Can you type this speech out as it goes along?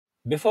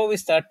Before we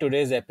start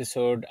today's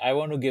episode, I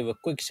want to give a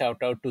quick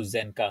shout out to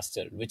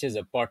Zencaster, which is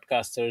a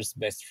podcaster's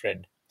best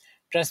friend.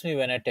 Trust me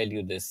when I tell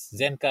you this,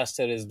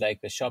 Zencaster is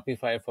like a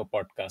Shopify for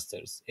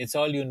podcasters. It's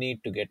all you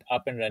need to get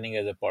up and running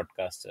as a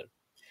podcaster.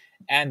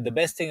 And the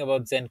best thing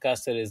about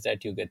Zencaster is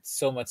that you get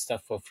so much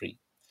stuff for free.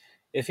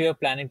 If you're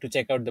planning to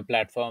check out the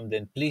platform,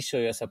 then please show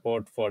your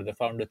support for the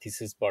Founder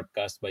Thesis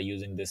podcast by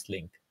using this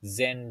link,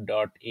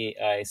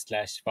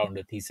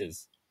 zen.ai/founder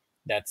thesis.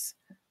 That's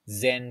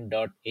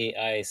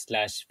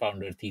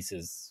zen.ai/founder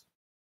thesis.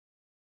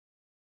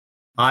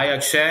 Hi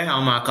Akshay,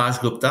 I'm Akash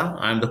Gupta.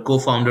 I'm the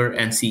co-founder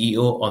and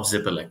CEO of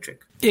Zypp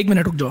Electric. एक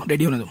minute रुक जाओ,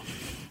 ready होने दो.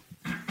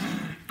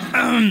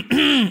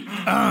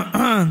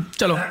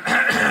 चलो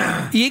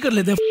ये कर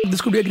लेते हैं.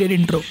 This could be a great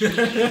intro.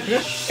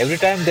 Every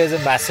time there's a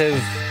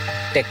massive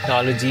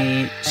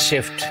technology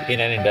shift in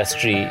an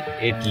industry,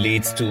 it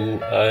leads to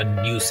a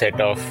new set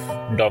of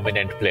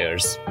dominant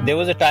players. There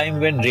was a time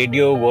when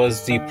radio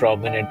was the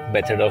prominent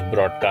method of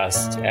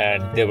broadcast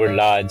and there were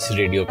large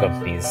radio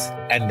companies.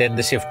 And then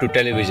the shift to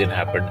television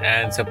happened.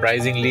 And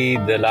surprisingly,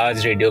 the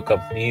large radio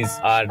companies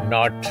are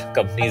not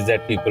companies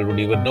that people would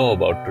even know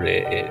about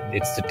today.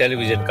 It's the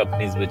television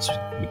companies which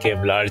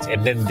became large,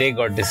 and then they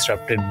got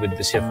disrupted with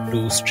the shift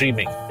to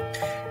streaming.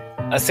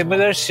 A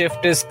similar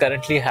shift is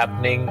currently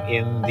happening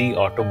in the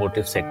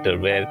automotive sector,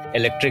 where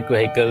electric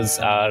vehicles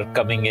are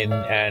coming in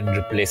and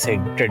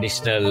replacing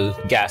traditional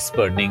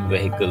gas-burning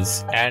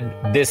vehicles. And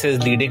this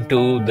is leading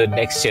to the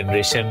next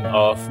generation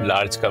of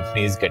large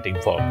companies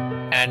getting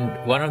formed. And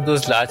one of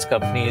those large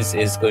companies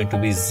is going to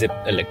be Zypp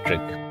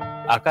Electric.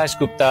 Akash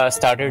Gupta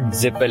started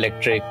Zypp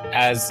Electric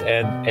as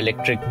an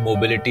electric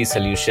mobility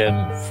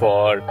solution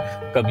for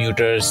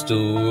commuters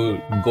to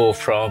go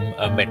from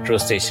a metro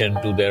station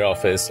to their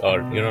office,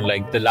 or,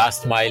 like the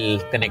last mile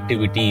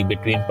connectivity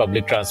between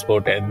public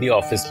transport and the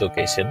office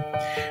location.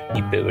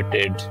 He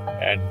pivoted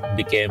and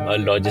became a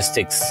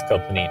logistics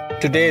company.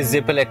 Today,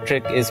 Zypp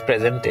Electric is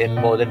present in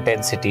more than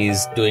 10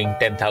 cities, doing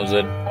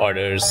 10,000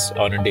 orders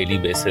on a daily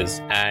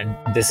basis. And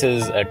this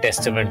is a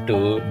testament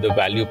to the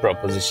value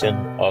proposition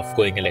of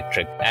going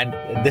electric. And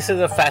this is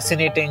a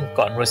fascinating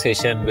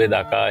conversation with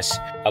Akash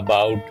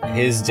about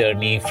his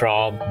journey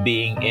from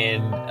being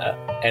in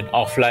an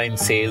offline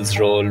sales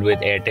role with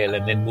Airtel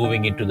and then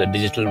moving into the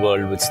digital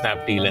world with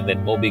Snapdeal and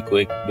then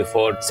MobiKwik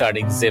before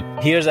starting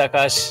Zypp. Here's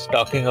Akash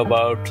talking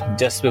about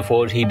just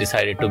before he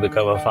decided to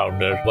become a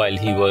founder while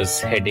he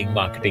was heading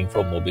marketing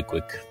for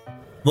MobiKwik.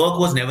 Work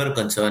was never a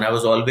concern. I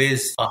was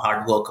always a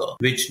hard worker,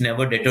 which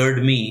never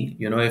deterred me.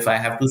 If I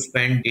have to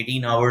spend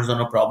 18 hours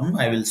on a problem,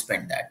 I will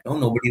spend that.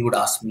 Nobody would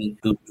ask me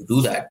to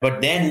do that.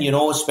 But then,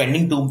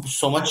 spending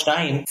so much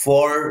time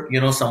for,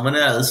 someone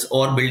else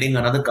or building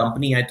another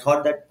company, I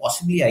thought that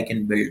possibly I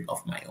can build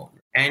of my own.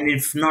 And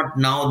if not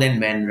now, then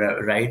when,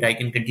 right? I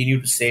can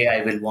continue to say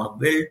I will want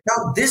to build.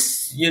 Now,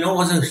 this,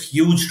 was a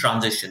huge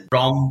transition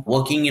from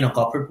working in a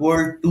corporate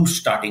world to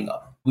starting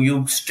up.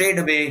 You straight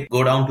away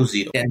go down to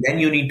zero, and then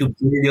you need to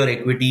build your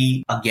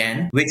equity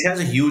again, which has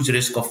a huge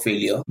risk of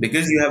failure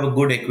because you have a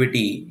good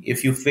equity.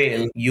 If you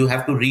fail, you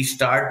have to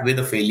restart with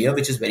a failure,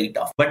 which is very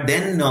tough. But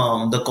then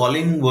the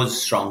calling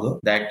was stronger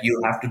that you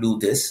have to do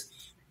this.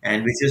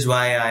 And which is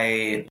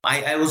why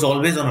I was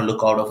always on a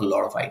lookout of a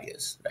lot of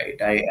ideas, right?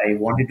 I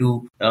wanted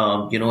to,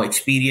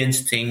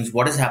 experience things,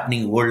 what is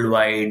happening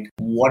worldwide,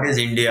 what is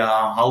India,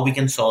 how we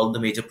can solve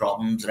the major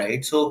problems,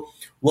 right? So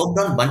worked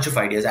on a bunch of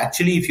ideas.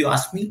 Actually, if you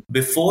ask me,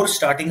 before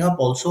starting up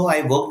also,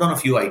 I worked on a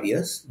few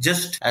ideas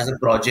just as a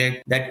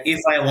project that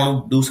if I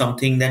want to do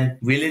something, then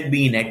will it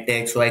be in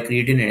edtech? So I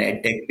created an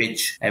edtech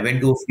pitch. I went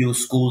to a few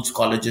schools,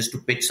 colleges to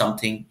pitch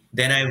something.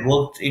 Then I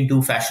worked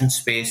into fashion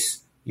space,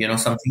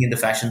 something in the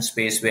fashion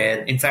space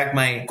where, in fact,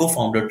 my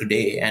co-founder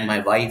today and my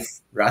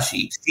wife,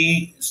 Rashi,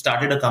 she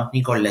started a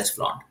company called Let's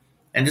Flaunt.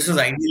 And this was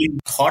ideally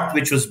thought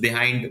which was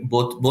behind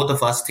both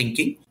of us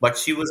thinking, but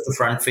she was the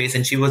front face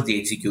and she was the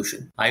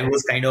execution. I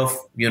was kind of,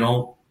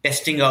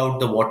 testing out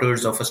the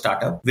waters of a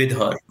startup with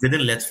her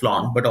within Let's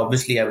Flaunt, but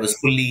obviously I was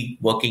fully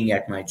working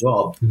at my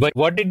job. But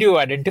what did you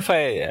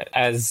identify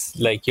as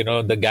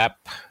the gap,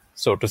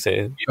 so to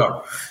say?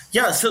 Sure.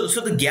 Yeah. So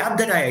the gap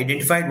that I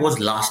identified was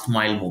last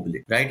mile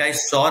mobility, right? I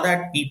saw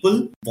that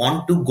people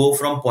want to go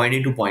from point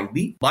A to point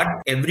B, but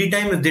every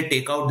time if they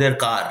take out their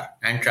car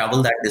and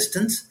travel that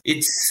distance,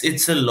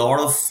 it's a lot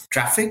of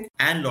traffic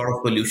and a lot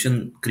of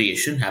pollution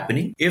creation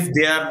happening. If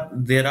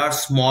there are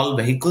small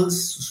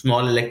vehicles,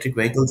 small electric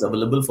vehicles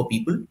available for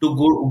people to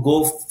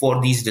go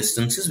for these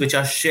distances, which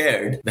are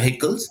shared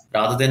vehicles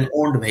rather than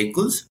owned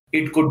vehicles,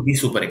 it could be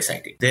super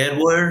exciting. There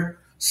were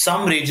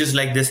some rages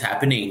like this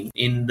happening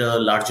in the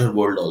larger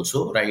world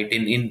also, right?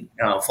 In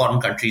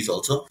foreign countries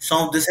also.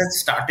 Some of this has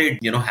started,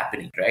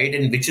 happening, right?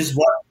 And which is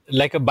what...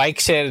 Like a bike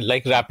share,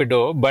 like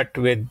Rapido, but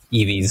with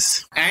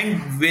EVs.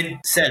 And with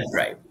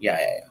self-drive. Yeah.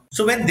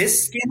 So when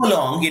this came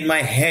along in my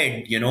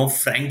head,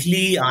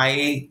 frankly,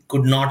 I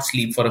could not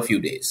sleep for a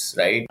few days,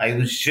 right? I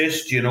was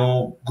just,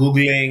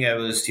 Googling, I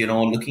was,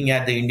 looking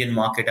at the Indian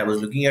market, I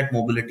was looking at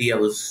mobility, I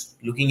was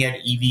looking at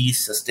EVs,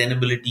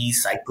 sustainability,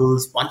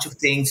 cycles, bunch of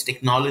things,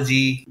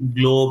 technology,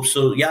 globe.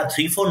 So yeah,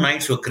 3-4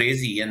 nights were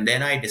crazy. And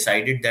then I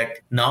decided that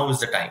now is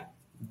the time.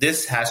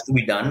 This has to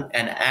be done,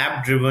 an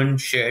app-driven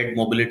shared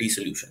mobility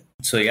solution.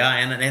 So yeah,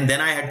 and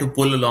then I had to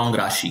pull along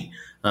Rashi,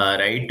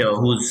 right?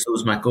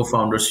 Who's my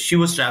co-founder. She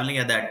was traveling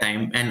at that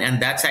time,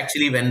 and that's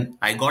actually when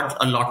I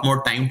got a lot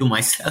more time to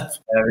myself,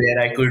 where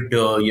I could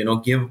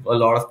give a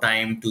lot of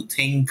time to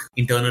think,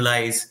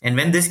 internalize. And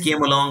when this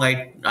came along,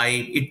 I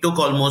it took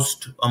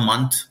almost a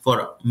month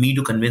for me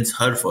to convince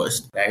her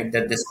first, right,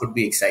 that this could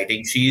be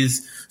exciting.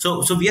 She's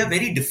so we are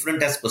very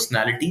different as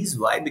personalities.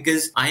 Why?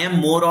 Because I am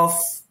more of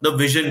the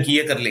vision कि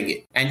ये कर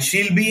लेंगे, and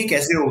she'll be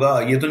कैसे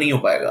होगा, ये तो नहीं हो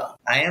पाएगा.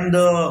 I am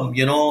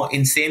the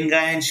insane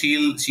guy, and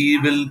she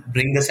will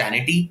bring the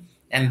sanity,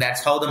 and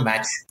that's how the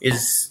match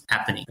is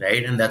happening,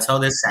 right? And that's how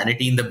there's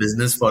sanity in the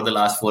business for the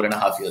last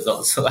 4.5 years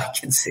also, I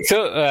can say.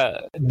 So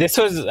this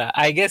was,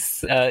 I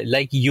guess,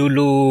 like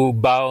Yulu,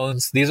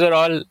 Bounce, these were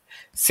all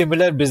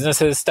similar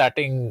businesses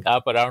starting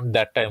up around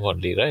that time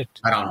only, right?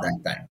 Around that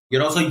time.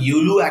 So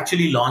Yulu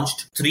actually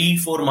launched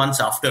 3-4 months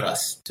after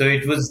us. So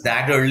it was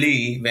that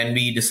early when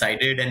we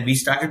decided, and we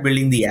started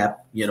building the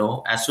app.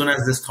 As soon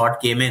as this thought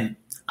came in,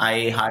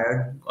 I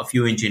hired a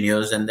few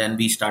engineers, and then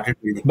we started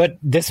building. But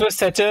this was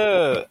such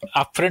a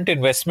upfront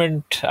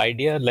investment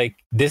idea. Like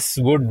this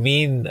would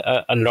mean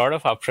a lot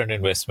of upfront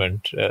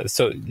investment.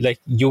 So like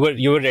you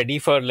were ready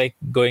for like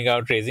going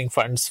out raising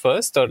funds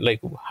first, or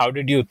like how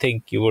did you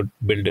think you would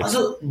build it?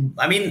 So,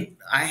 I mean,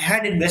 I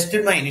had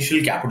invested my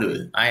initial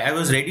capital. I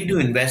was ready to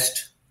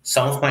invest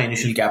some of my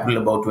initial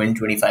capital, about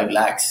 20-25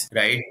 lakhs,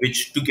 right?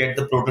 Which to get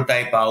the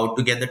prototype out,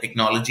 to get the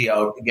technology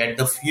out, to get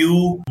the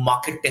few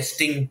market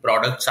testing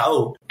products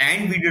out.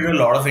 And we did a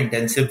lot of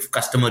intensive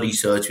customer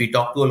research. We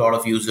talked to a lot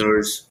of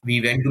users.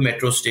 We went to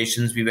metro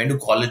stations. We went to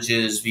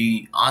colleges.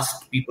 We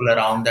asked people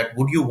around that,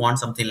 would you want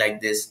something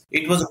like this?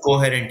 It was a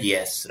coherent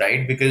yes,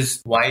 right?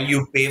 Because while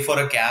you pay for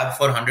a cab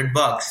for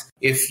 $100,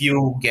 if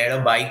you get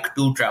a bike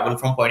to travel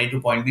from point A to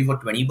point B for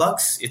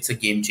 $20, it's a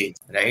game changer,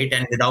 right?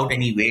 And without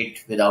any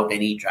wait, without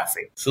any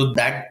traffic. So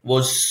that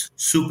was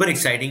super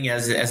exciting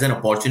as an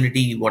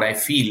opportunity, what I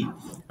feel.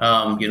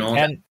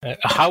 And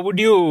how would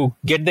you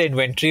get the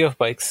inventory of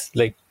bikes?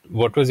 Like,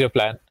 what was your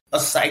plan? A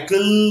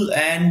cycle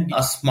and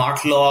a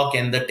smart lock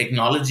and the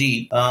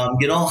technology,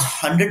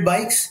 100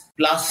 bikes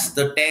plus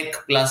the tech,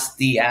 plus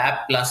the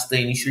app, plus the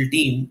initial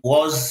team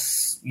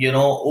was,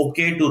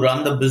 okay to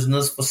run the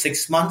business for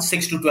 6 months,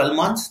 6 to 12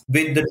 months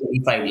with the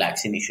 25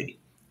 lakhs initially,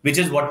 which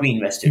is what we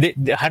invested.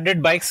 The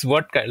 100 bikes,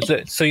 what kind?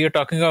 So you're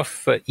talking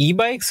of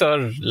e-bikes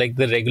or like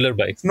the regular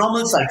bikes?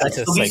 Normal cycles.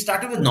 So we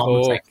started with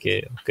normal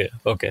cycles.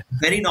 Okay.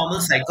 Very normal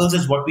cycles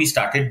is what we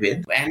started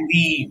with. And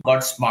we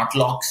got smart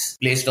locks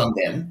placed on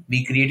them.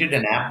 We created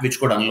an app which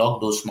could unlock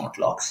those smart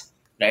locks,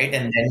 right?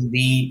 And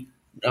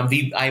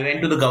then I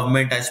went to the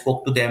government, I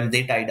spoke to them,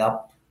 they tied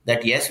up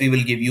that yes, we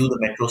will give you the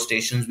metro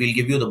stations, we'll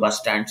give you the bus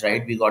stands,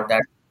 right? We got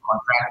that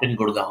contract in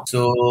Gurgaon.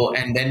 So,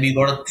 and then we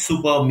got a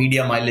super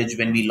media mileage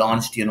when we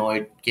launched,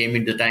 it came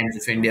into Times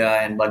of India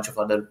and a bunch of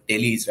other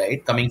dailies,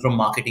 right? Coming from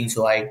marketing.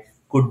 So I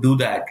could do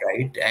that,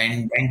 right?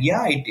 And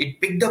yeah,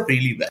 it picked up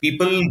really well.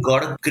 People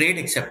got a great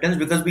acceptance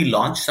because we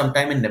launched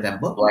sometime in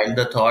November. While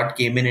the thought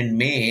came in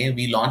May,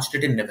 we launched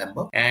it in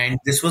November. And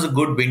this was a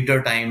good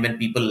winter time when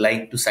people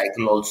like to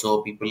cycle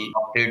also. People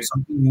wanted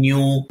something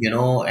new,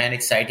 and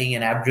exciting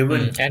and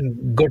app-driven.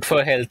 And good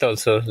for health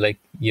also, like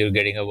you're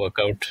getting a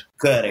workout.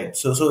 Correct.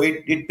 So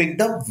it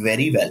picked up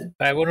very well.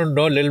 I want to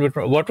know a little bit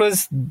more. What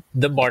was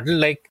the model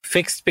like?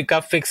 Fixed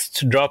pickup,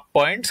 fixed drop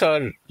points,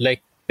 or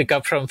like pick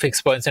up from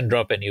fixed points and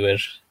drop anywhere?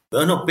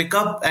 No,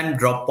 pickup and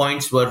drop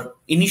points were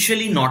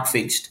initially not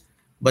fixed.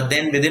 But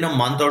then within a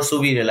month or so,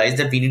 we realized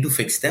that we need to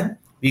fix them.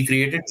 We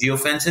created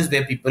geofences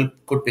where people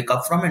could pick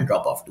up from and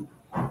drop off to.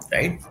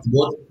 Right?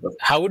 Both.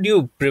 How would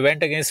you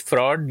prevent against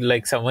fraud,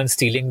 like someone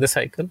stealing the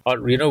cycle? Or,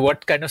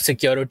 what kind of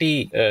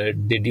security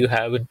did you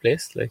have in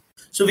place?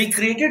 So we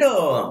created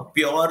a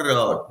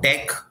pure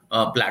tech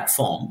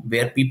platform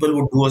where people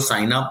would do a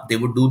sign up, they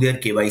would do their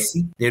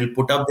KYC, they'll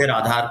put up their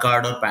Aadhaar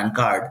card or PAN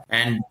card.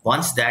 And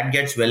once that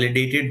gets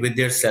validated with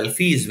their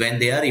selfies, when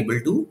they are able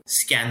to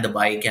scan the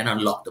bike and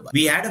unlock the bike.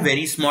 We had a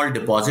very small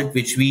deposit,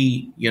 which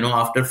we,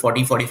 after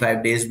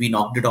 40-45 days, we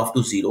knocked it off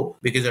to zero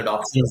because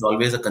adoption is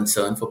always a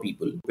concern for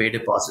people, pay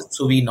deposits.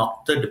 So we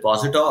knocked the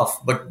deposit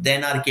off, but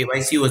then our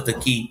KYC was the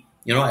key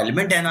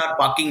element, and our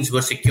parkings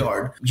were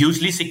secured,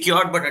 hugely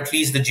secured, but at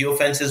least the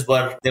geofences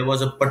there was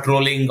a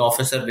patrolling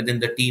officer within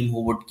the team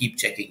who would keep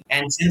checking.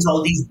 And since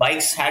all these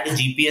bikes had a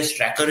GPS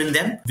tracker in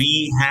them,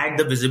 we had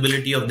the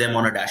visibility of them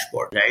on a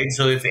dashboard, right?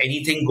 So if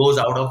anything goes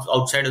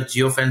outside of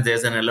geofence,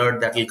 there's an alert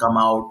that will come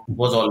out. It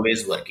was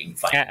always working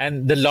fine.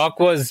 And the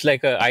lock was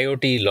like a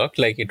IoT lock,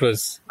 like it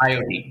was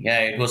IoT. Yeah,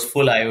 it was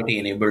full IoT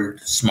enabled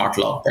smart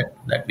lock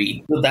that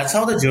we. So that's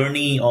how the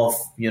journey of,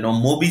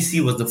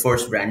 Mobisi was the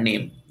first brand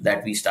name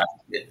that we started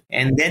with.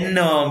 And then,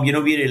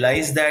 we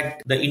realized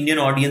that the Indian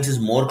audience is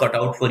more cut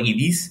out for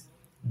EVs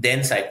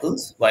than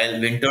cycles. While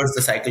winters,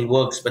 the cycle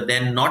works, but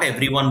then not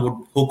everyone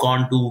would hook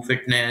on to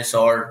fitness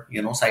or,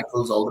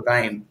 cycles all the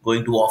time,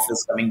 going to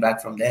office, coming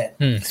back from there.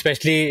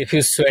 Especially if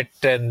you sweat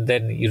and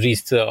then you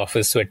reach the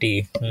office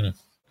sweaty.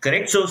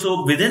 Correct.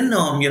 So within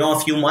a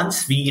few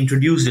months, we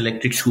introduced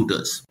electric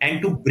scooters,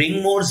 and to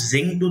bring more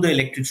zing to the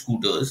electric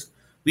scooters,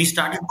 we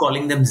started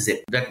calling them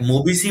Zypp. That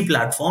Mobisi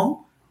platform,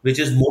 which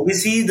is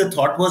Mobisi, the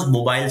thought was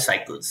mobile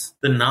cycles.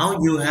 So now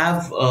you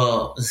have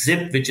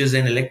Zypp, which is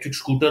an electric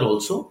scooter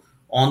also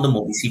on the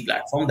Mobisi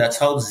platform. That's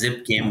how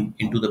Zypp came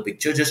into the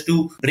picture, just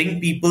to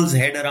bring people's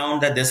head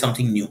around that there's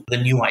something new, the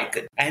new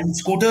icon. And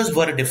scooters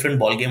were a different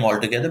ballgame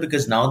altogether,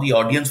 because now the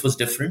audience was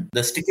different, the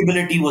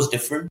stickability was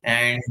different,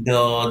 and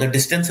the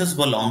distances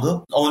were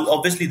longer.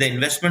 Obviously, the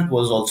investment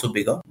was also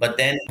bigger, but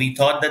then we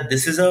thought that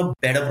this is a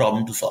better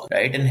problem to solve,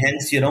 right? And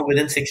hence,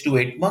 within 6 to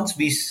 8 months,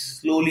 we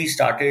slowly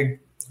started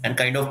and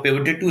kind of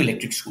pivoted to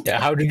electric scooter. Yeah,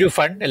 how did you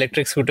fund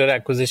electric scooter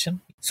acquisition?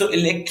 So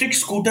electric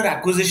scooter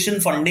acquisition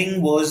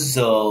funding was,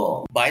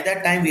 by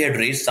that time we had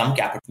raised some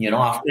capital,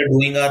 after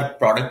doing our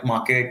product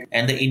market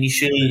and the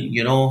initial,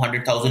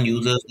 100,000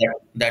 users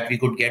that we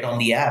could get on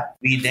the app.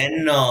 We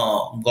then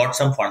got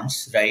some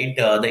funds, right?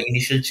 The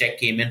initial check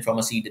came in from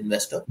a seed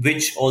investor,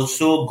 which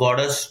also got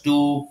us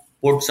to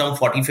put some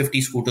 40,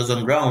 50 scooters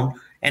on ground.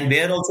 And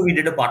where also we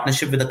did a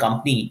partnership with a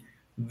company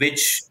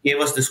which gave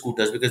us the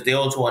scooters, because they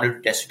also wanted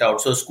to test it out.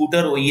 So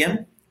scooter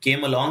OEM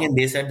came along and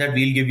they said that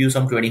we'll give you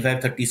some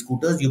 25, 30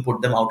 scooters, you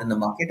put them out in the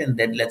market and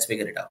then let's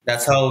figure it out.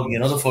 That's how,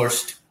 the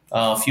first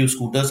few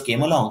scooters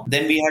came along.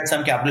 Then we had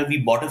some capital, we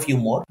bought a few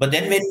more. But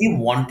then when we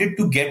wanted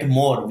to get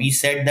more, we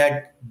said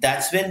that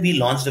that's when we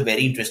launched a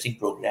very interesting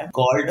program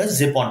called a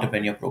Zypp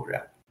Entrepreneur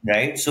Program.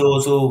 Right.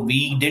 So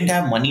we didn't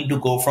have money to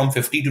go from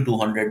 50 to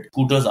 200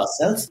 scooters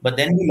ourselves. But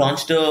then we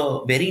launched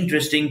a very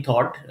interesting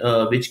thought,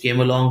 which came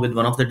along with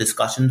one of the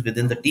discussions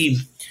within the team,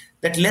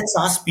 that let's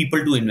ask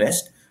people to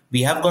invest.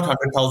 We have got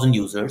 100,000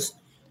 users.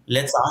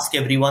 Let's ask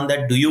everyone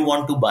that, do you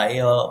want to buy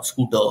a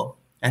scooter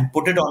and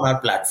put it on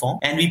our platform,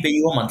 and we pay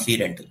you a monthly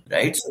rental,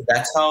 right? So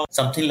that's how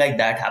something like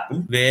that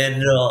happened, where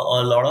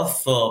a lot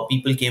of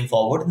people came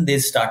forward and they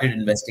started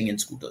investing in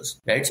scooters,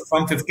 right? So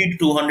from 50 to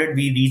 200,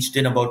 we reached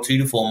in about 3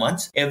 to 4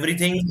 months.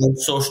 Everything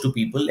outsourced to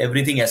people,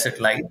 everything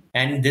asset light.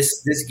 And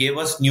this gave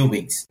us new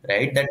wings,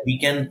 right? That we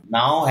can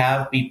now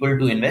have people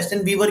to invest,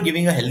 and we were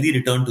giving a healthy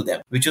return to them,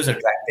 which was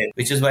attractive,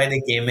 which is why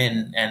they came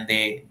in and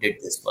they did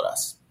this for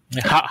us.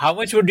 How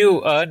much would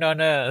you earn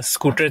on a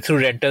scooter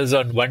through rentals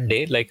on one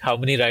day? Like, how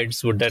many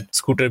rides would that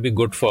scooter be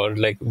good for?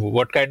 Like,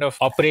 what kind of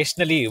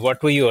operationally,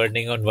 what were you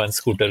earning on one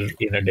scooter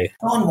in a day?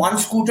 On one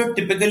scooter,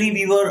 typically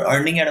we were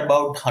earning at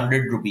about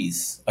 100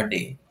 rupees a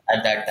day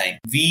at that time.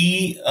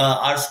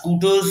 Our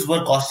scooters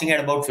were costing at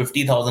about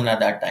 50,000 at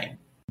that time.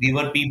 We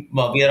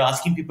are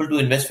asking people to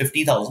invest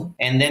 50,000,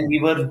 and then we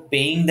were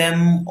paying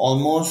them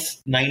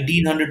almost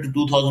 1,900 to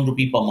 2,000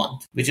 rupee per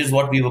month, which is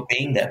what we were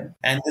paying them.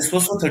 And this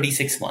was for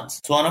 36 months.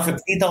 So on a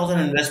 50,000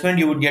 investment,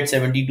 you would get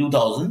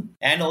 72,000.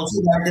 And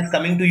also that is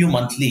coming to you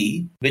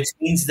monthly, which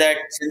means that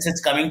since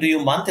it's coming to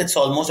you month, it's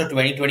almost a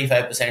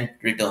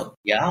 20-25% return.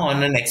 Yeah,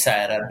 on an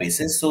XIRR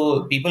basis.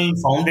 So people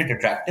found it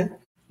attractive.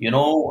 A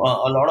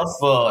lot of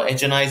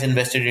HNIs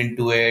invested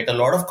into it. A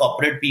lot of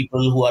corporate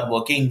people who are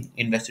working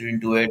invested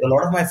into it. A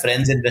lot of my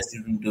friends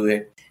invested into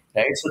it.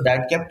 Right. So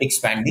that kept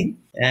expanding.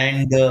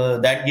 And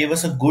that gave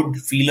us a good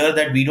feeler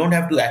that we don't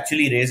have to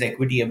actually raise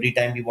equity every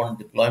time we want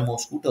to deploy more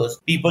scooters.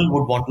 People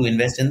would want to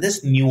invest in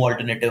this new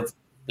alternative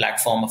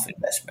platform of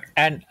investment.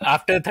 And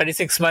after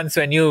 36 months,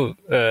 when you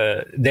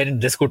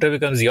then the scooter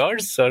becomes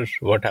yours, or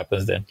what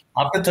happens then?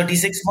 After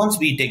 36 months,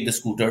 we take the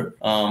scooter,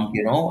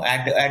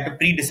 at a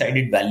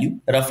pre-decided value.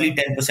 Roughly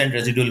 10%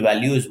 residual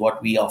value is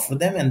what we offer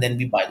them, and then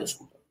we buy the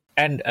scooter.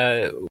 And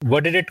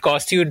what did it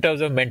cost you in terms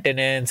of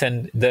maintenance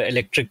and the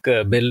electric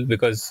bill?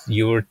 Because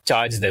you would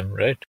charge them,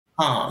 right?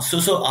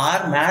 So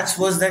our maths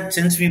was that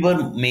since we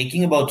were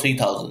making about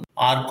 3,000,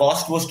 our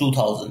cost was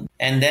 2,000,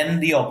 and then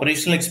the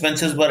operational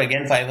expenses were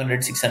again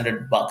 500,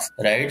 600 bucks,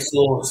 right?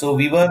 So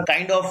we were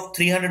kind of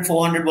 300,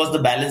 400 was the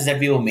balance that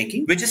we were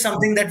making, which is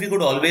something that we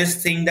could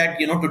always think that,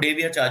 today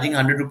we are charging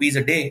 100 rupees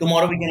a day.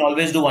 Tomorrow we can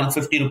always do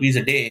 150 rupees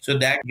a day, so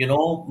that,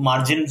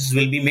 margins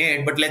will be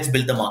made, but let's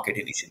build the market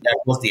initially. That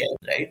was the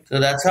idea, right?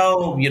 So that's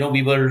how,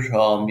 we were,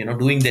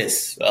 doing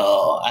this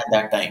at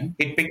that time.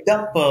 It picked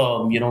up,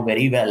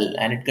 very well,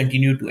 and it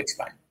continued to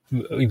expand.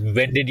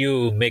 When did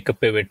you make a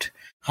pivot?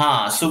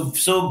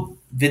 So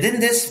within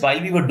this, while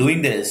we were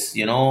doing this,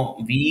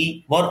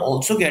 we were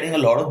also getting a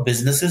lot of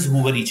businesses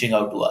who were reaching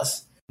out to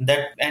us.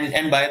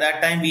 And by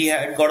that time, we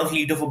had got a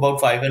fleet of about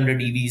 500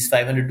 EVs,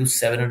 500 to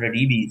 700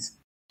 EVs.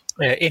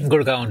 In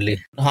Gurgaon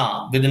only?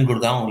 Within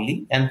Gurgaon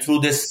only. And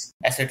through this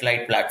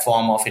asset-light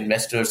platform of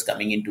investors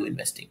coming into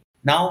investing.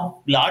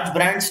 Now, large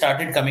brands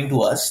started coming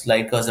to us,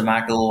 like a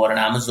Zomato or an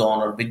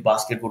Amazon or Big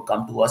Basket would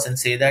come to us and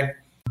say that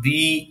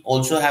we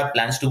also have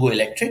plans to go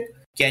electric.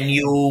 Can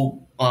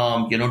you,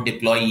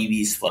 deploy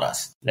EVs for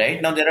us,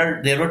 right? Now,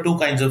 there were two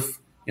kinds of,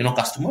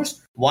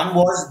 customers. One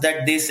was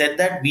that they said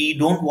that we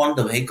don't want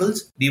the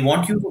vehicles. We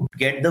want you to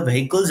get the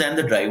vehicles and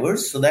the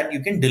drivers so that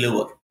you can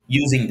deliver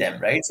using them,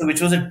 right? So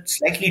which was a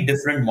slightly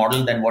different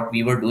model than what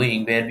we were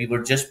doing, where we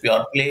were just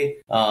pure play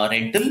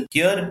rental.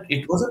 Here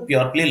it was a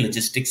pure play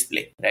logistics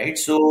play, right?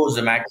 So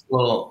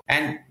Zomato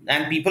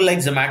and people like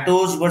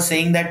Zomato's were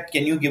saying that,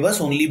 can you give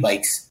us only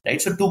bikes,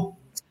 right? So two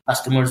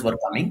customers were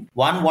coming.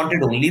 One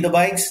wanted only the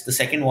bikes. The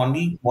second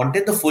one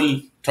wanted the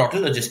full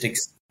throttle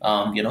logistics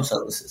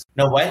services.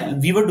 Now, while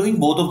we were doing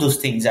both of those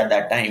things at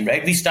that time,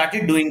 right, we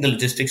started doing the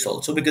logistics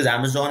also, because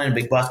Amazon and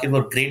Big Basket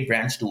were great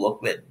brands to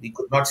work with. We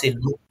could not say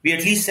no. We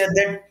at least said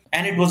that,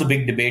 and it was a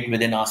big debate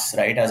within us,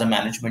 right, as a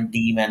management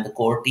team and the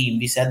core team.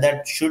 We said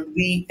that, should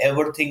we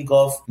ever think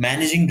of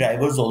managing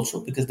drivers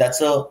also? Because that's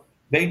a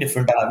very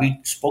different. We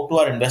spoke to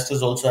our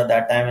investors also at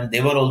that time, and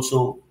they were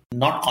also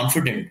not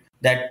confident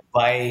that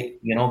why,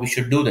 we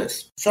should do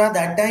this. So at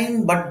that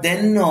time, but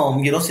then,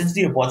 since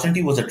the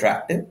opportunity was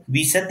attractive,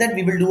 we said that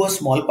we will do a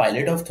small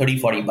pilot of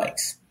 30-40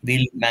 bikes.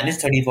 We'll manage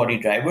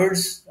 30-40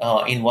 drivers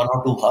in one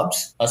or two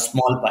hubs, a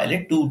small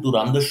pilot to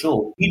run the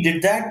show. We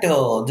did that.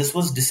 This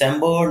was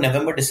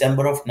November,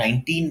 December of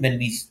 19 when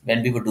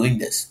we were doing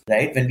this,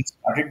 right? When we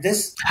started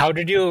this. How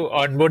did you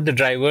onboard the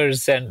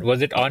drivers, and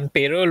was it on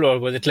payroll or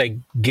was it like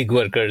gig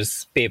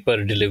workers, pay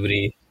per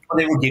delivery?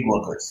 They were gig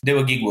workers,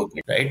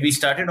 right? We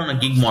started on a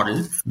gig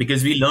model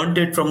because we learned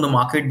it from the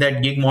market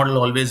that gig model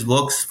always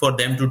works for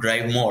them to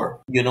drive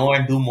more,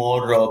 and do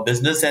more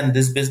business. And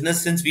this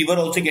business, since we were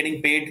also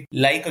getting paid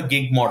like a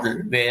gig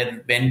model,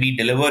 where when we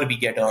deliver,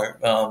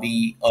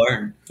 we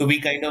earn. So we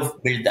kind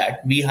of built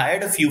that. We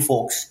hired a few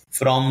folks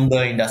from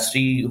the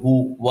industry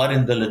who were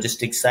in the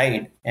logistics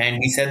side, and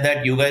we said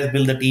that, you guys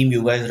build the team,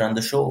 you guys run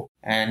the show,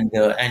 and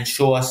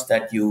show us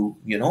that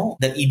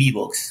the EV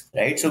works,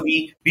 right? So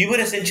we were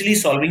essentially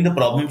solving the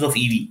problems of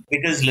EV,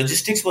 because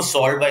logistics was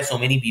solved by so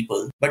many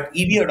people, but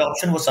EV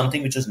adoption was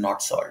something which was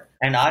not solved.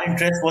 And our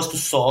interest was to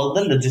solve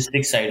the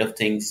logistics side of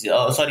things, the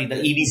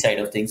EV side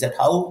of things, that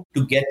how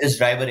to get this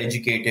driver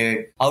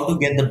educated, how to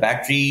get the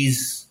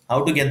batteries,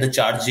 how to get the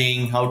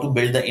charging, how to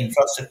build the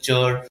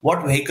infrastructure,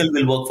 what vehicle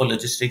will work for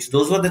logistics.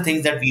 Those were the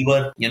things that we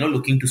were,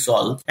 looking to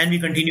solve, and we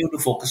continue to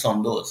focus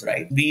on those,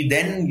 right? We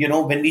then,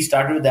 when we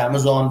started with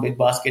Amazon, Big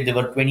Basket, there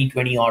were 20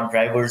 odd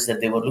drivers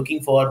that they were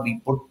looking for. We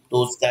put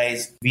those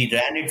guys, we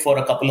ran it for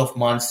a couple of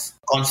months,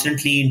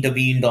 constantly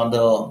intervened on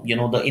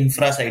the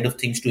infra side of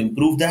things to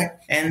improve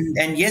that.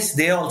 And yes,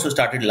 they also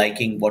started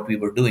liking what we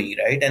were doing,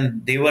 right?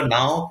 And they were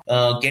now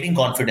getting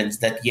confidence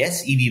that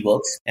yes, EV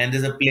works. And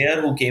there's a player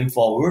who came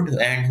forward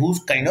and who's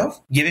kind of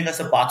giving us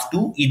a path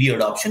to EV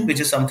adoption, which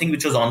is something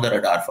which was on the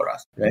radar for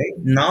us, right?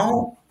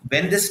 Now,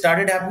 when this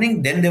started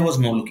happening, then there was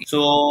no looking.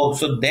 So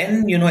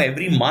then,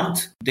 every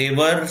month they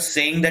were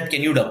saying that,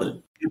 can you double?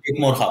 Can you take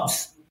more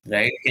hubs?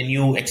 Right? Can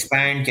you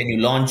expand? Can you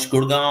launch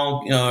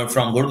Gurgaon,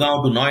 from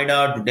Gurgaon to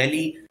Noida to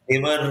Delhi? They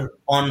were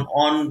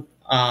on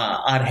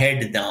our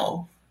head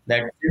now,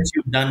 that since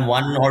you've done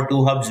one or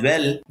two hubs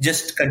well,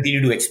 just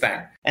continue to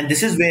expand. And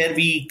this is where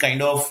we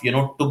kind of,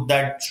 took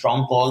that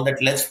strong call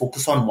that let's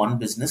focus on one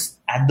business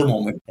at the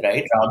moment,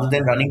 right? Rather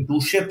than running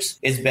two ships,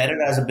 it's better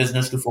as a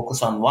business to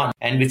focus on one,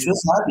 and which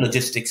was our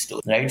logistics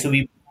store, right? So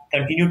we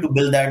continued to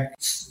build that.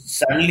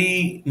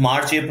 Suddenly,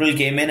 March, April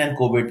came in and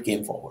COVID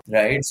came forward,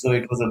 right? So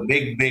it was a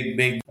big,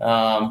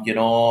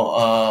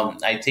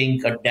 I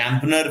think a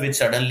dampener which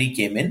suddenly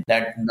came in,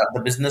 that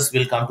the business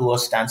will come to a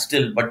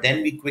standstill. But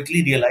then we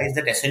quickly realized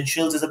that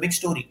essentials is a big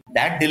story.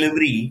 That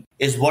delivery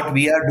is what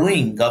we are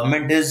doing.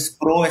 Government is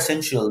pro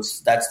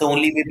essentials. That's the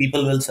only way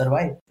people will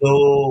survive.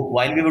 So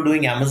while we were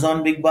doing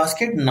Amazon Big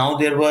Basket, now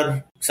there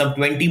were some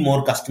 20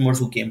 more customers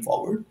who came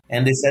forward,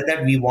 and they said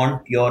that we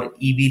want your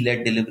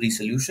EV-led delivery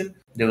solution.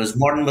 There was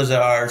Modern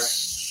Bazaar,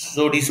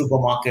 Sodi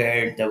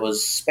Supermarket, there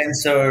was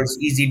Spencer's,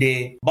 Easy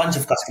Day. Bunch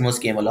of customers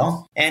came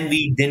along, and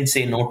we didn't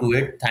say no to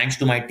it. Thanks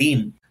to my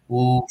team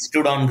who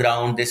stood on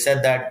ground. They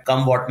said that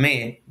come what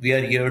may, we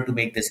are here to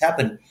make this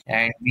happen.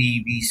 And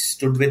we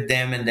stood with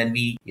them, and then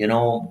we,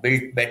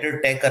 built better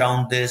tech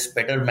around this,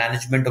 better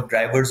management of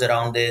drivers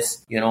around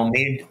this,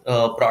 made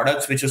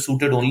products which are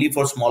suited only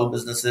for small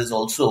businesses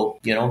also,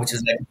 which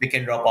is like a pick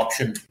and drop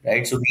option,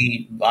 right? So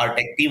our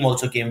tech team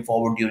also came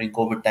forward during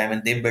COVID time,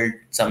 and they built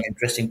some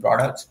interesting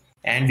products,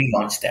 and we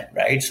launched them,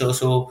 right?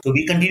 So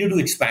we continue to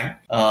expand,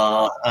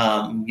 So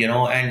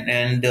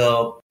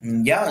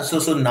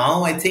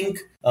now I think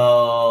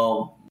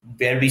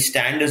where we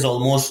stand is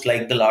almost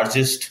like the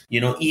largest,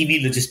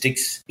 EV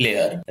logistics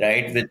player,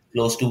 right? With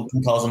close to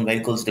 2,000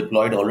 vehicles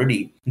deployed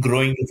already,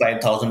 growing to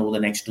 5,000 over the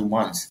next 2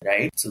 months,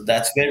 right? So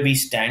that's where we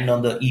stand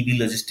on the EV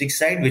logistics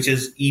side, which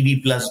is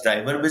EV plus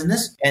driver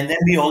business. And then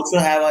we also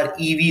have our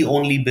EV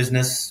only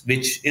business,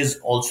 which is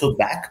also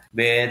back,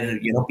 where,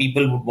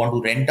 people would want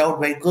to rent out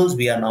vehicles.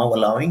 We are now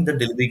allowing the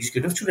delivery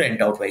executives to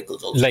rent out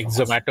vehicles also. Like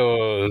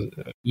Zomato.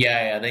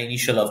 Yeah, the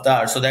initial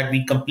avatar, so that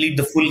we complete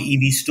the full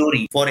EV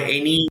story for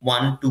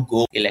anyone to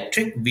go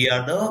electric. We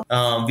are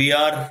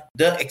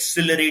the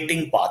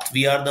accelerating path.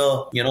 We are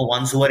the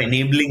ones who are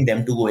enabling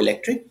them to go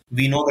electric.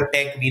 We know the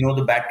tech, we know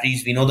the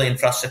batteries, we know the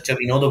infrastructure,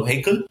 we know the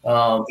vehicle,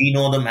 we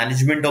know the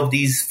management of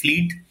these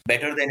fleet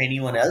better than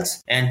anyone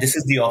else. And this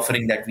is the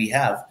offering that we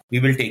have.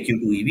 We will take you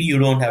to EV. You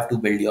don't have to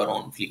build your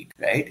own fleet,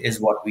 right? Is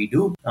what we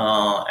do.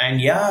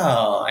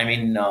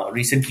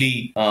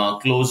 Recently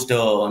closed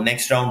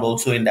next round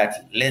also in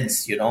that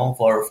lens,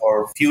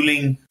 for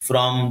fueling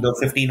from the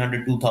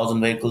 1,500, 2,000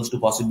 vehicles to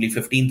possibly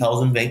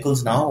 15,000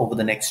 vehicles now over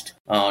the next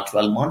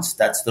 12 months.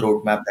 That's the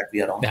roadmap that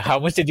we are on. How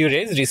much did you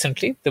raise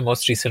recently, the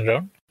most recent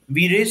round?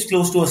 We raised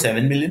close to a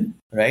 7 million,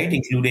 right?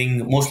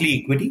 Including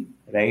mostly equity,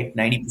 right?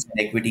 90%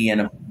 equity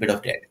and a bit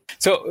of debt.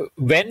 So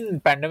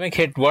when pandemic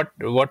hit, what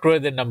were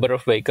the number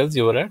of vehicles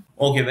you were at?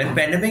 Okay, when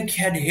pandemic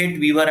had hit,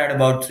 we were at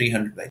about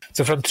 300 vehicles.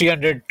 So from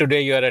 300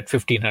 today, you are at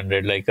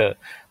 1,500, like a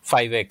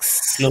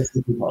 5x. Close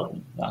to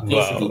 2,000. Wow,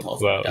 to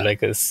 2,000. wow. Yeah.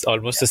 Like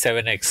almost a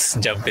 7x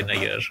jump in a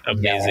year.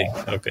 Amazing.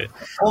 Yeah. Okay.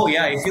 Oh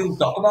yeah, if you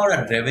talk about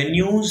our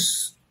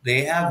revenues,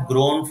 they've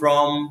grown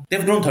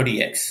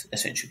 30x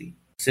essentially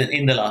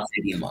in the last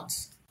 18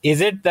 months. Is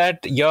it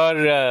that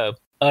your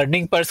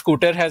earning per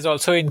scooter has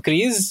also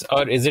increased,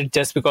 or is it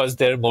just because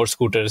there are more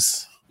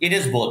scooters? It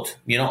is both.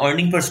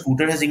 Earning per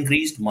scooter has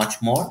increased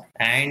much more,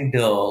 and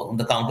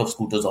the count of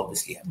scooters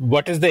obviously.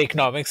 What is the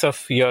economics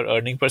of your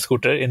earning per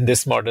scooter in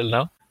this model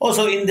now? Oh,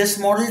 so in this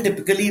model,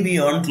 typically we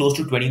earn close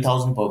to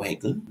 20,000 per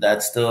vehicle.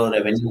 That's the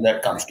revenue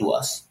that comes to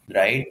us,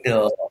 right,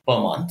 per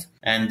month.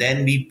 And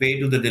then we pay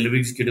to the delivery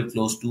executive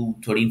close to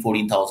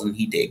 14,000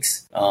 he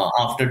takes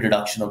after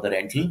deduction of the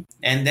rental.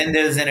 And then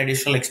there's an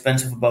additional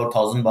expense of about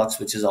 $1,000,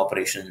 which is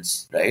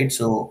operations, right?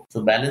 So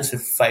balance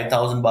with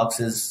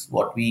 $5,000 is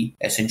what we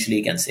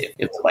essentially can save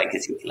if the bike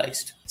is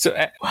utilized. So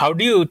how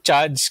do you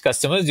charge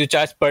customers? Do you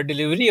charge per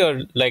delivery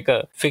or like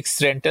a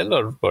fixed rental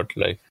or what?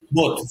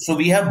 Both. So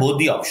we have both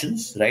the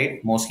options,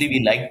 right? Mostly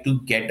we like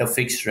to get a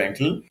fixed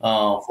rental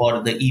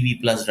for the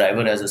EV Plus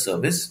driver as a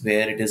service,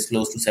 where it is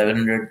close to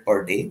 700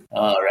 per day,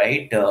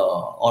 right?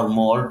 Or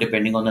more,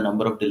 depending on the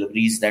number of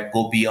deliveries that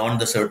go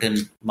beyond the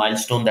certain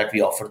milestone that we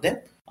offer them.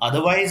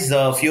 Otherwise,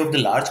 a few of the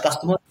large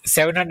customers.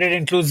 700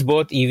 includes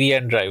both EV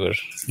and driver.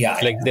 Yeah.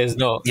 There's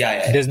no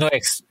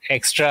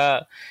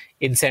extra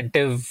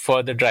incentive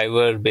for the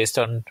driver based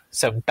on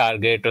some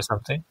target or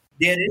something.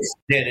 There is.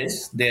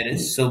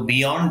 So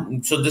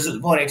this is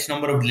for X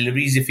number of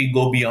deliveries. If we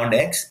go beyond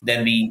X,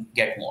 then we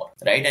get more,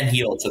 right? And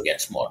he also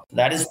gets more.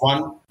 That is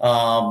one.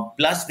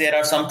 Plus, there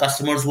are some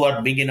customers who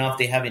are big enough,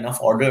 they have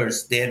enough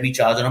orders. There we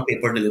charge on a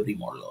paper delivery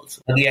model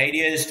also. But the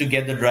idea is to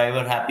get the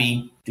driver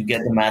happy, to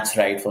get the maths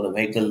right for the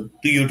vehicle,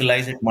 to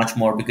utilize it much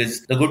more.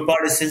 Because the good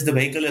part is, since the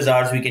vehicle is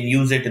ours, we can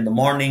use it in the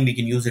morning, we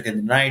can use it in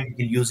the night, we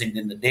can use it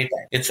in the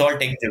daytime. It's all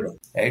tech driven,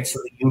 right? So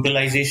the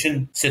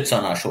utilization sits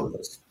on our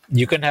shoulders.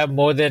 You can have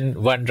more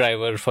than one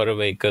driver for a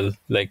vehicle,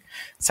 like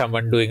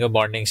someone doing a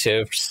morning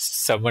shift,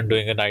 someone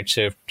doing a night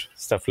shift,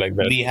 stuff like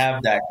that. We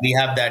have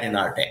that in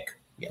our tech.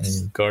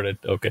 Yes. Got it.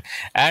 Okay.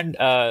 And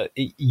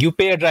you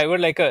pay a driver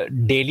like a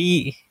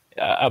daily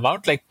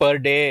amount, like per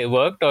day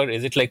worked, or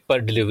is it like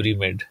per delivery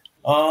made?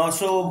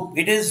 So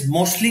it is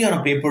mostly on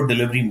a paper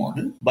delivery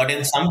model, but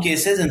in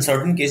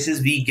certain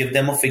cases, we give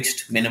them a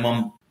fixed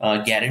minimum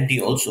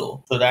guarantee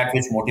also, so that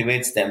which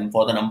motivates them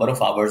for the number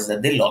of hours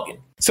that they log in.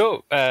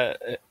 So,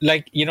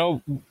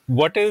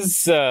 what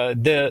is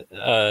the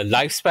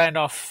lifespan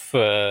of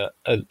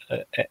an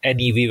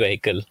EV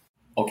vehicle?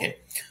 Okay.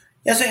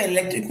 Yeah, so an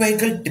electric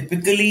vehicle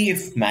typically,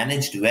 if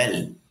managed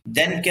well,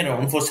 then it can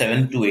run for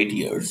 7 to 8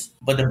 years.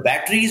 But the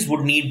batteries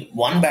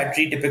one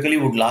battery typically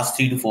would last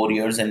 3 to 4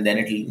 years, and then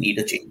it will need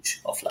a change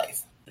of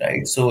life,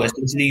 right? So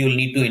essentially you'll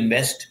need to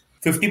invest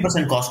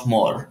 50% cost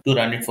more to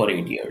run it for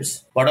 8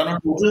 years. But on a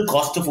total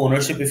cost of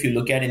ownership, if you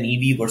look at an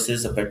EV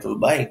versus a petrol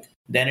bike,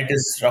 then it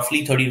is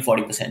roughly 30 to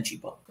 40%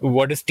 cheaper.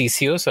 What is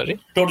TCO, sorry?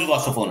 Total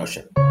cost of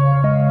ownership.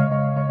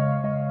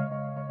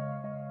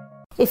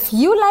 If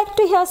you like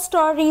to hear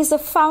stories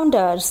of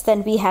founders,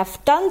 then we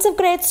have tons of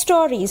great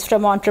stories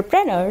from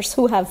entrepreneurs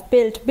who have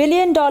built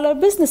billion-dollar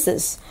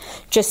businesses.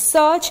 Just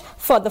search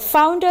for the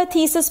Founder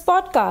Thesis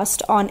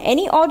podcast on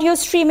any audio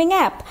streaming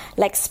app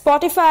like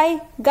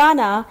Spotify,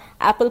 Gaana,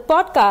 Apple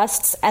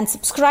Podcasts, and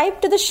subscribe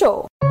to the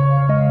show.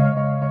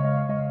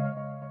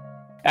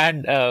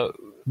 And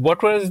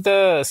what was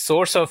the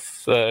source of,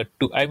 were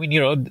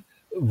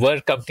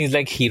companies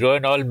like Hero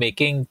and all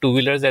making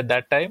two-wheelers at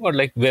that time, or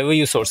like where were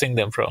you sourcing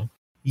them from?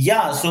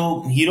 Yeah,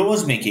 so Hero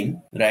was making,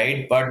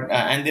 right? But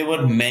and there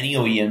were many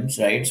OEMs,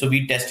 right? So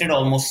we tested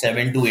almost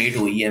 7 to 8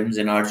 OEMs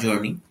in our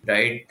journey,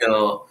 right?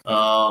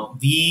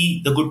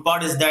 The good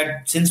part is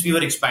that since we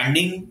were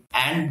expanding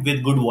and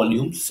with good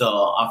volumes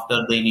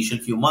after the initial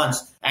few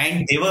months,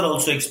 and they were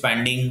also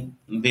expanding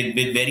with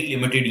very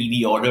limited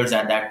EV orders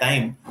at that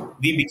time,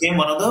 we became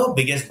one of the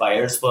biggest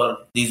buyers for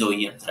these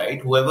OEMs, right?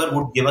 Whoever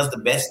would give us the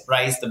best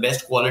price, the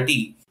best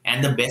quality,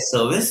 and the best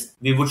service,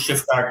 we would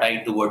shift our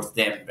tide towards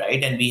them,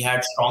 right? And we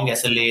had strong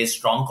SLAs,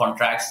 strong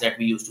contracts that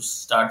we used to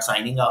start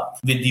signing up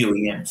with the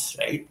OEMs,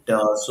 right?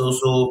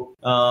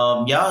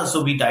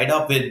 So we tied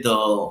up with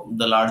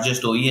the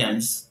largest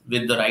OEMs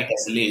with the right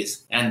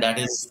SLAs, and that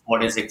is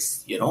what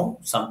is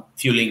some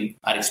fueling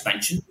our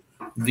expansion.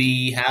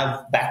 We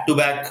have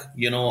back-to-back,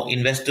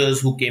 investors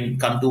who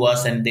come to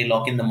us and they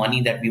lock in the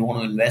money that we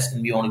want to invest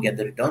and we want to get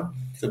the return.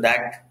 So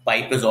that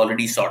pipe is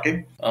already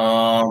sorted.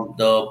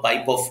 The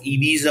pipe of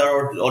EVs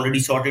are already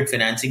sorted.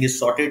 Financing is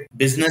sorted.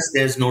 Business,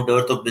 there's no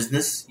dearth of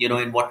business,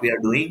 in what we are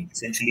doing.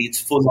 Essentially, it's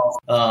full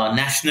of,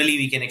 nationally,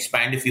 we can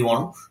expand if we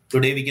want.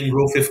 Today, we can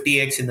grow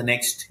 50x in the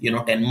next,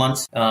 10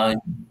 months,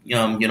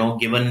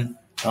 given,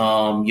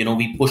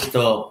 we push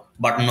the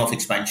button of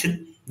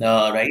expansion,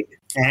 right?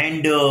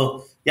 And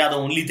the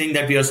only thing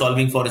that we are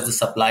solving for is the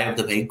supply of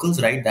the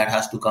vehicles, right? That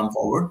has to come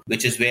forward,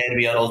 which is where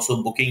we are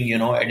also booking,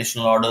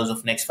 additional orders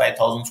of next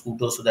 5,000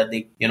 scooters so that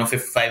they,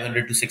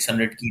 500 to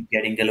 600 keep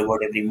getting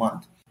delivered every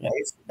month,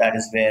 right? So that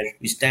is where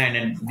we stand,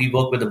 and we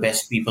work with the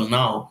best people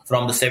now.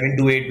 From the 7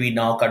 to 8, we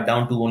now cut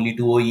down to only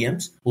 2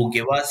 OEMs who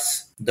give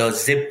us the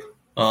Zypp,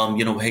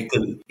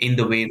 vehicle in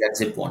the way that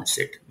Zypp wants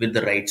it, with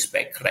the right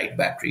spec, right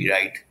battery,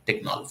 right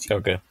technology.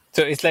 Okay.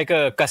 So it's like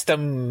a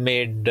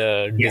custom-made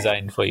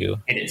design for you.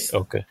 It is.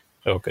 Okay.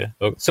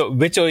 So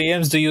which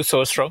OEMs do you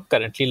source from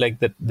currently, like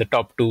the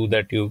top 2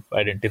 that you've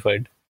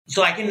identified?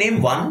 So I can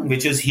name one,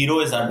 which is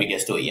Hero is our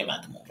biggest OEM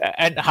at the moment.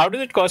 And how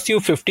does it cost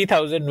you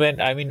 50,000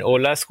 when,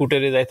 Ola scooter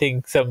is, I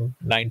think, some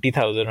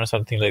 90,000 or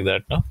something like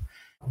that, no?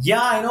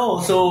 Yeah, I know.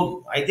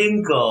 So I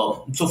think,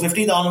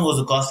 50,000 was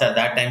the cost at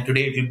that time.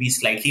 Today, it will be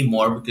slightly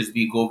more because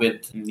we go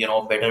with,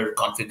 better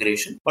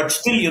configuration. But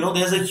still,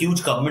 there's a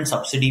huge government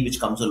subsidy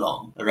which comes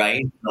along,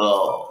 right?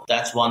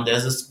 That's one.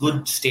 There's this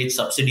good state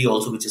subsidy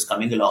also which is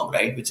coming along,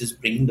 right? Which is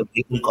bringing the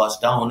vehicle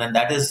cost down. And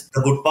that is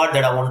the good part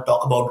that I want to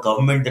talk about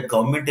government. That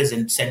government is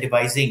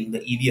incentivizing the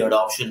EV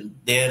adoption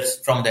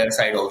from their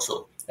side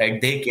also.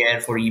 Right? They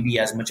care for EV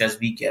as much as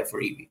we care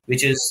for EV,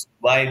 which is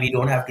why we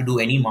don't have to do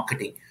any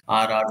marketing.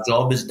 Our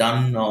job is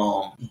done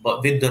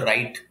with the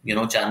right,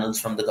 channels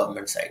from the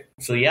government side.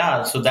 So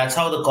that's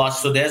how the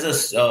cost. So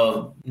there's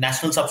a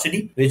national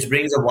subsidy, which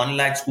brings a 1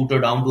 lakh scooter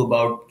down to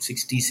about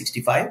 60,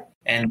 65.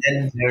 And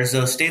then there's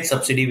a state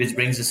subsidy, which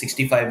brings a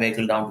 65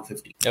 vehicle down to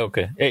 50.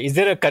 Okay. Is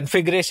there a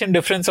configuration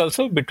difference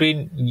also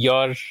between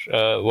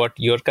what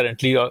you're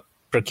currently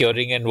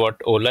procuring and what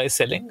Ola is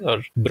selling,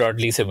 or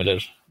broadly similar?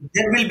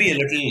 There will be a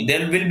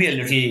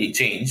little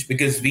change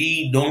because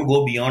we don't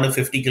go beyond a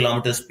 50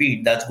 kilometer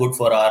speed. That's good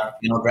for our,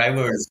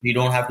 drivers. We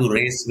don't have to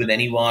race with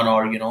anyone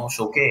or,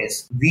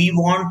 showcase. We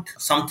want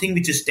something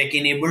which is tech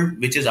enabled,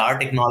 which is our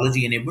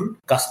technology enabled,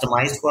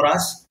 customized for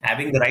us,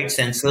 having the right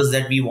sensors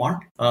that we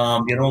want,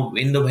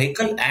 in the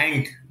vehicle,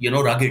 and,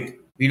 rugged.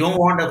 We don't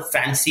want a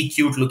fancy,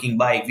 cute looking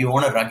bike. We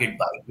want a rugged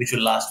bike, which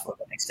will last for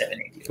the next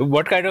 7-8 years.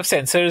 What kind of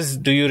sensors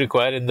do you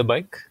require in the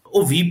bike?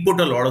 Oh, we put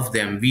a lot of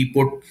them. We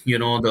put,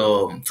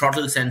 the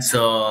throttle sensor,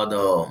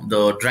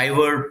 the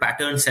driver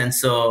pattern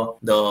sensor,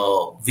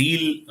 the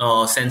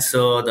wheel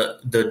sensor,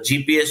 the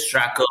GPS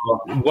tracker.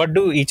 What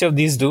do each of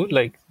these do?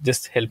 Like,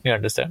 just help me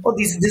understand. Oh,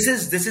 this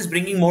is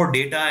bringing more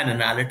data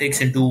and analytics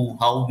into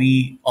how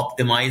we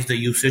optimize the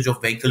usage of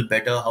vehicle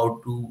better,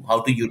 how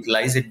to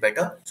utilize it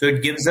better. So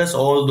it gives us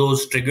all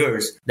those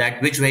triggers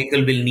that which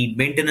vehicle will need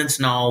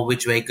maintenance now,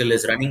 which vehicle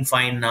is running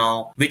fine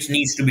now, which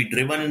needs to be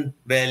driven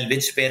well,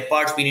 which spare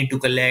parts we need to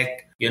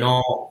collect,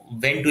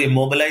 when to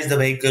immobilize the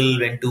vehicle,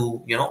 when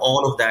to,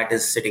 all of that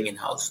is sitting in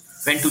house.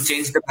 When to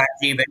change the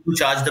battery, when to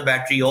charge the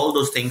battery, all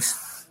those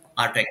things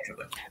are tech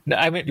driven.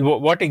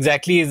 What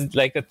exactly is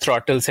like a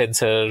throttle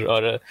sensor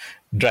or a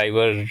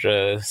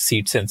driver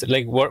seat sensor?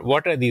 Like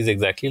what are these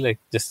exactly? Like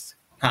just...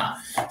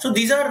 So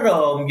these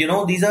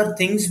are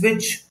things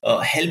which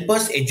help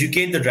us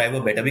educate the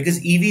driver better, because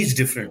EV is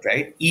different,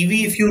 right? EV,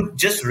 if you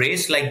just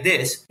race like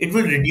this, it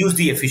will reduce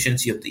the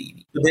efficiency of the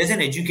EV. So there's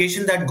an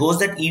education that goes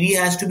that EV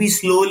has to be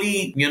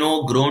slowly,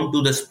 grown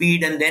to the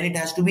speed, and then it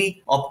has to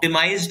be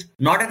optimized,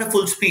 not at a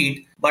full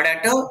speed, but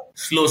at a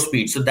slow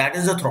speed. So that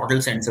is a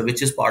throttle sensor,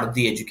 which is part of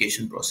the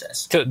education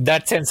process. So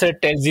that sensor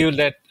tells you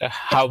that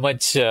how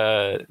much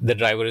the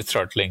driver is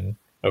throttling.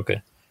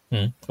 Okay.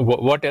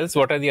 What else?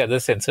 What are the other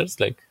sensors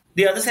like?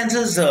 The other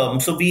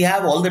sensors, so we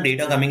have all the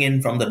data coming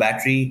in from the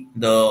battery,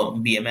 the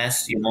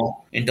BMS,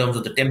 in terms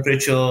of the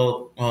temperature,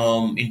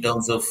 in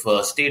terms of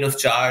state of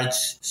charge,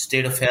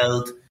 state of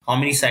health, how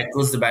many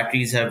cycles the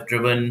batteries have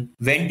driven,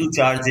 when to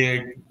charge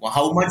it,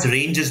 how much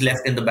range is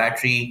left in the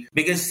battery.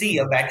 Because see,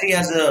 a battery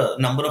has a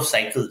number of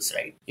cycles,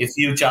 right? If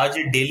you charge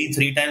it daily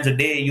 3 times a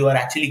day, you are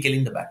actually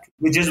killing the battery,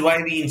 which is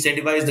why we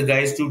incentivize the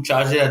guys to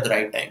charge it at the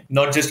right time,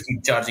 not just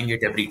keep charging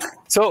it every time.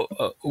 So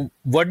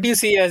what do you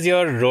see as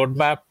your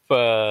roadmap?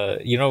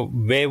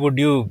 Where would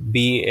you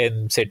be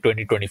in, say,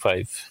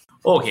 2025?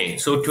 Okay,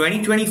 so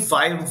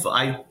 2025,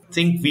 I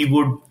think we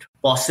would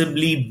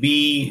possibly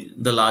be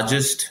the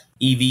largest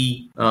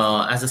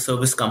EV as a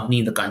service company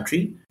in the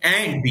country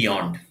and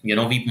beyond.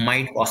 We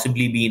might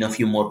possibly be in a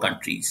few more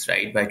countries,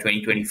 right? By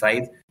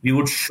 2025, we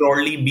would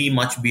surely be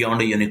much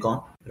beyond a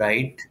unicorn,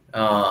 right?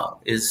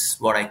 Is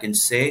what I can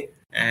say.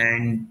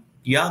 And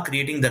yeah,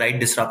 creating the right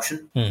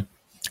disruption.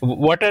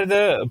 What are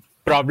the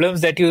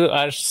problems that you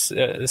are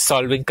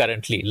solving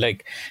currently?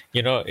 Like,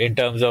 in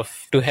terms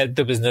of to help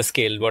the business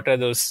scale, what are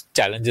those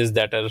challenges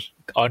that are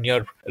on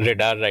your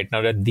radar right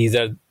now that these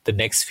are the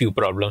next few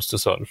problems to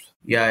solve?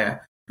 Yeah.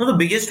 No, the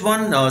biggest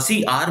one,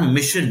 see, our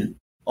mission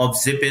of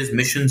Zypp is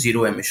mission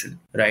zero emission,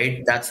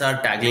 right? That's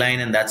our tagline,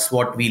 and that's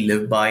what we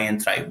live by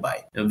and thrive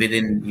by.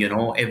 Within,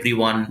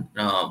 everyone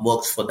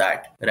works for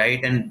that,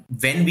 right? And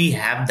when we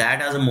have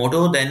that as a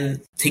motto,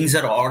 then things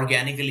are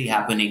organically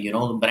happening.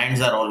 The brands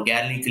are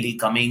organically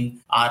coming.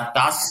 Our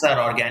tasks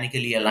are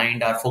organically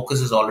aligned. Our focus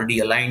is already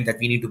aligned that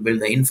we need to build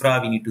the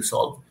infra, we need to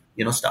solve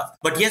stuff.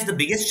 But yes, the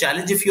biggest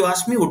challenge, if you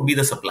ask me, would be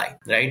the supply,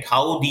 right?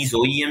 How these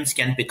OEMs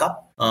can pick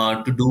up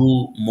to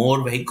do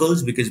more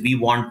vehicles, because we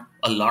want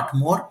a lot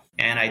more.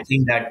 And I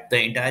think that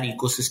the entire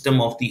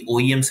ecosystem of the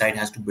OEM side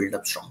has to build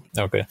up strongly.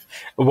 Okay.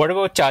 What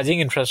about charging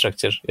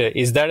infrastructure?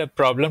 Is that a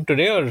problem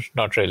today or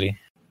not really?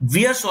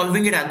 We are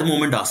solving it at the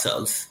moment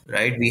ourselves,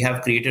 right? We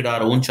have created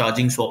our own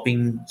charging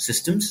swapping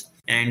systems,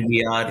 and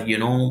we are,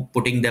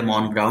 putting them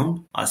on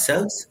ground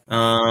ourselves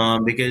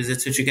because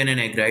it's a chicken and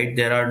egg, right?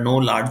 There are no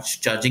large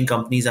charging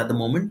companies at the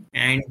moment,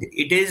 and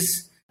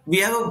we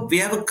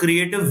have a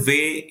creative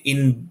way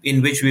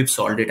in which we've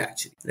solved it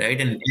actually, right?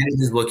 And it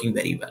is working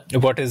very well.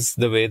 What is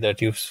the way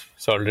that you've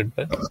solved it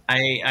by?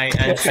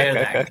 I'll share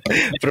that.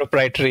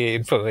 Proprietary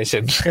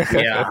information.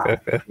 Yeah.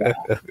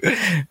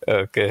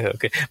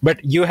 Okay.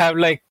 But you have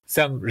like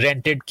some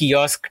rented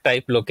kiosk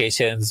type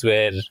locations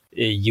where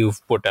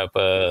you've put up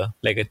a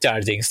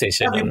charging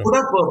station. Yeah, we put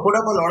up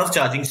a lot of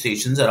charging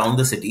stations around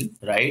the city,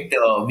 right?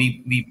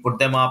 We put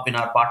them up in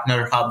our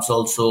partner hubs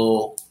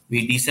also.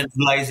 We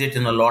decentralize it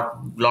in a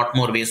lot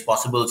more ways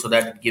possible, so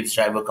that it gives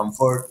driver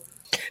comfort.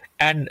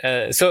 And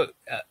so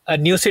a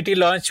new city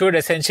launch would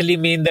essentially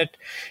mean that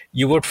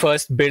you would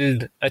first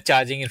build a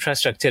charging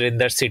infrastructure in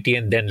that city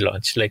and then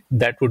launch. Like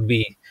that would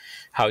be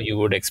how you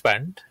would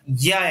expand.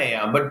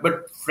 Yeah.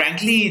 But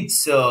frankly,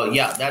 it's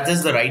that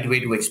is the right way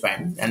to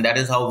expand, and that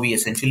is how we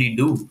essentially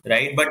do,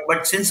 right?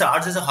 But since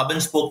ours is a hub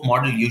and spoke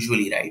model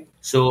usually, right?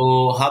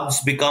 So hubs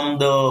become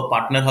the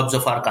partner hubs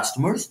of our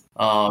customers,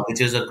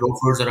 which is a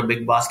Grofers or a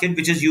Big Basket,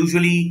 which is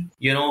usually,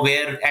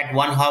 where at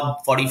one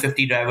hub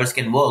 40-50 drivers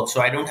can work.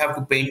 So I don't have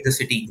to paint the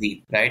city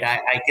green, right?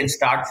 I can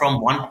start from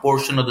one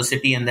portion of the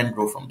city and then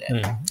grow from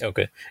there.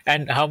 Okay.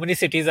 And how many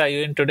cities are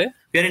you in today?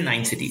 We're in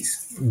 9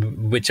 cities.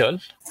 Which all?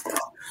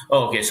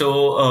 Okay,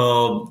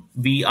 so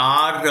we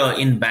are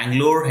in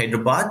Bangalore,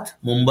 Hyderabad,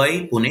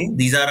 Mumbai, Pune.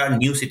 These are our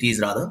new cities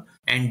rather.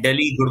 And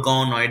Delhi,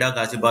 Gurgaon, Noida,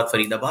 Ghaziabad,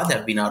 Faridabad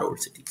have been our old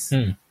cities.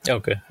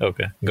 Okay.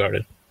 Got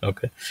it.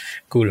 Okay,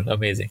 cool.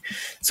 Amazing.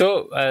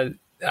 So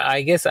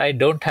I guess I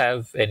don't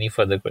have any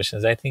further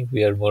questions. I think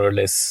we are more or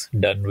less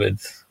done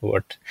with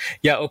what.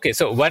 Yeah. Okay.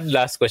 So one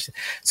last question.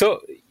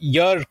 So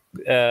your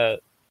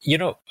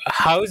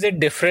how is it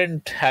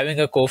different having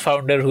a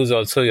co-founder who's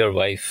also your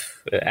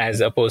wife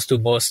as opposed to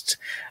most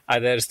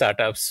other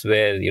startups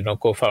where,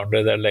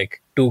 co-founders are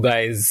like two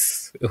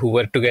guys who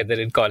were together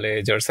in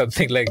college or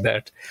something like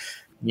that?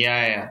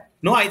 Yeah.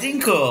 No, I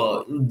think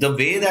the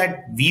way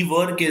that we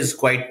work is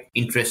quite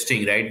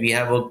interesting, right? We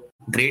have a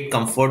great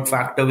comfort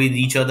factor with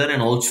each other,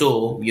 and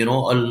also,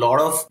 a lot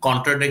of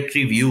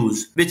contradictory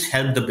views, which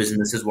help the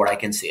business is what I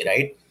can say,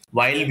 right?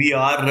 While we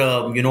are,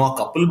 a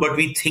couple, but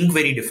we think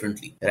very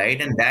differently,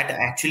 right? And that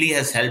actually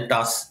has helped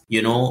us,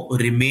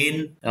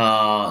 remain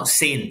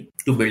sane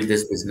to build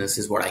this business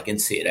is what I can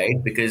say,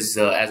 right? Because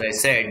as I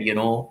said,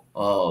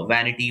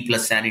 vanity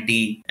plus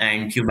sanity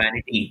and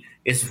humanity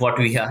is what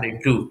we are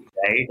into,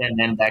 right? And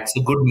then that's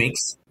a good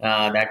mix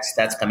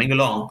that's coming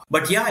along.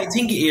 But yeah, I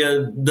think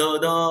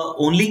the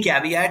only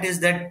caveat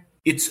is that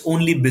it's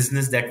only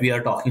business that we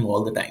are talking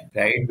all the time,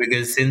 right?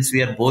 Because since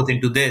we are both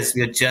into this,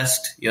 we are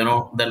just,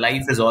 the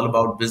life is all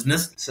about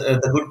business. So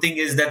the good thing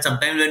is that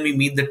sometimes when we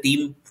meet the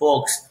team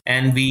folks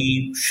and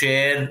we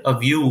share a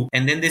view,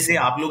 and then they say,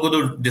 "आप लोगों को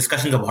तो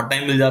discussion का बहुत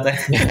time मिल जाता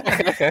है,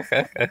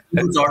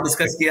 कुछ और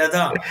discuss किया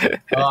था,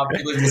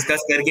 आपने कुछ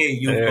discuss करके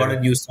you got a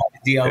new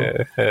strategy out."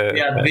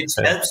 Yeah, which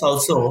helps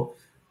also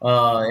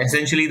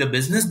essentially the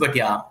business. But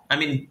yeah, I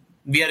mean,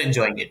 we are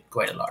enjoying it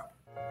quite a lot.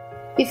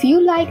 If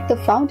you like the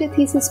Founder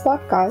Thesis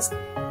podcast,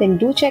 then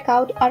do check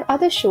out our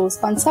other shows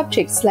on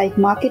subjects like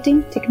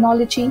marketing,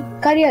 technology,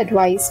 career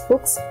advice,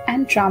 books,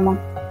 and drama.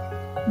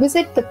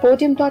 Visit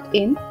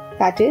thepodium.in,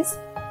 that is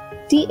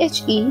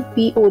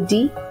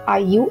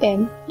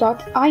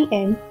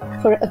thepodium.in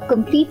for a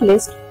complete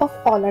list of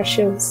all our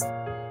shows.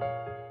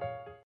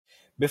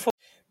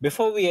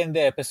 Before we end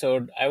the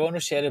episode, I want to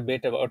share a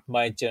bit about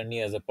my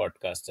journey as a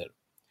podcaster.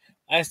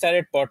 I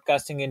started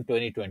podcasting in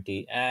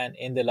 2020, and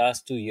in the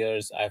last 2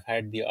 years, I've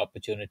had the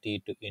opportunity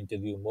to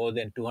interview more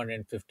than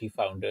 250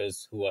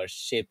 founders who are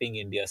shaping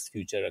India's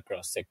future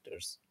across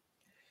sectors.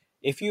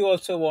 If you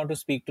also want to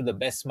speak to the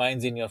best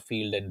minds in your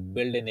field and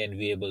build an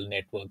enviable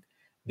network,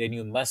 then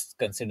you must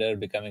consider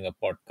becoming a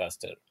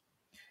podcaster.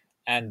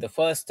 And the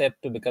first step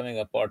to becoming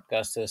a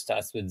podcaster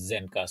starts with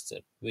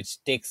Zencaster,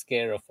 which takes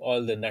care of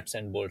all the nuts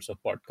and bolts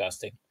of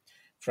podcasting,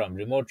 from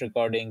remote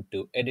recording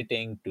to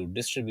editing to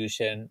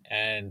distribution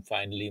and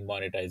finally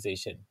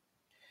monetization.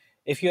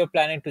 If you are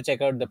planning to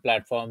check out the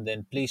platform,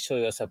 then please show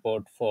your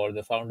support for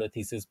the Founder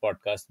Thesis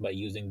podcast by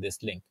using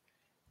this link,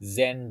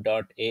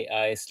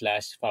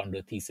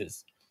 zen.ai/founder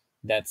thesis.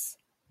 That's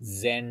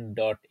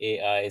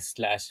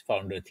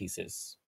zen.ai/founder thesis.